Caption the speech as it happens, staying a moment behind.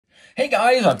Hey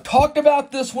guys, I've talked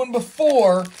about this one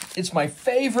before. It's my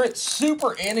favorite,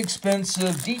 super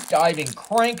inexpensive, deep diving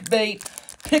crankbait.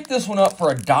 Picked this one up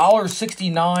for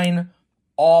 $1.69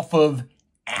 off of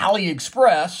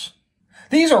AliExpress.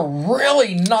 These are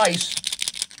really nice,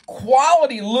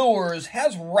 quality lures,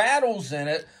 has rattles in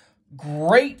it,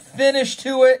 great finish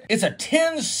to it. It's a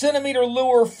 10 centimeter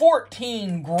lure,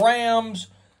 14 grams,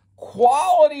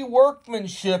 quality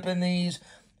workmanship in these.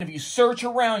 If you search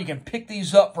around, you can pick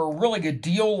these up for a really good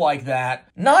deal like that.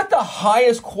 Not the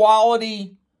highest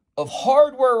quality of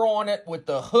hardware on it with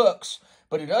the hooks,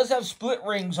 but it does have split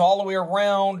rings all the way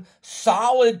around,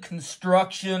 solid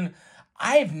construction.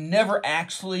 I've never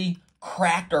actually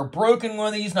cracked or broken one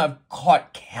of these, and I've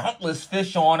caught countless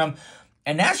fish on them.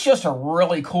 And that's just a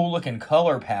really cool looking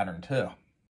color pattern too.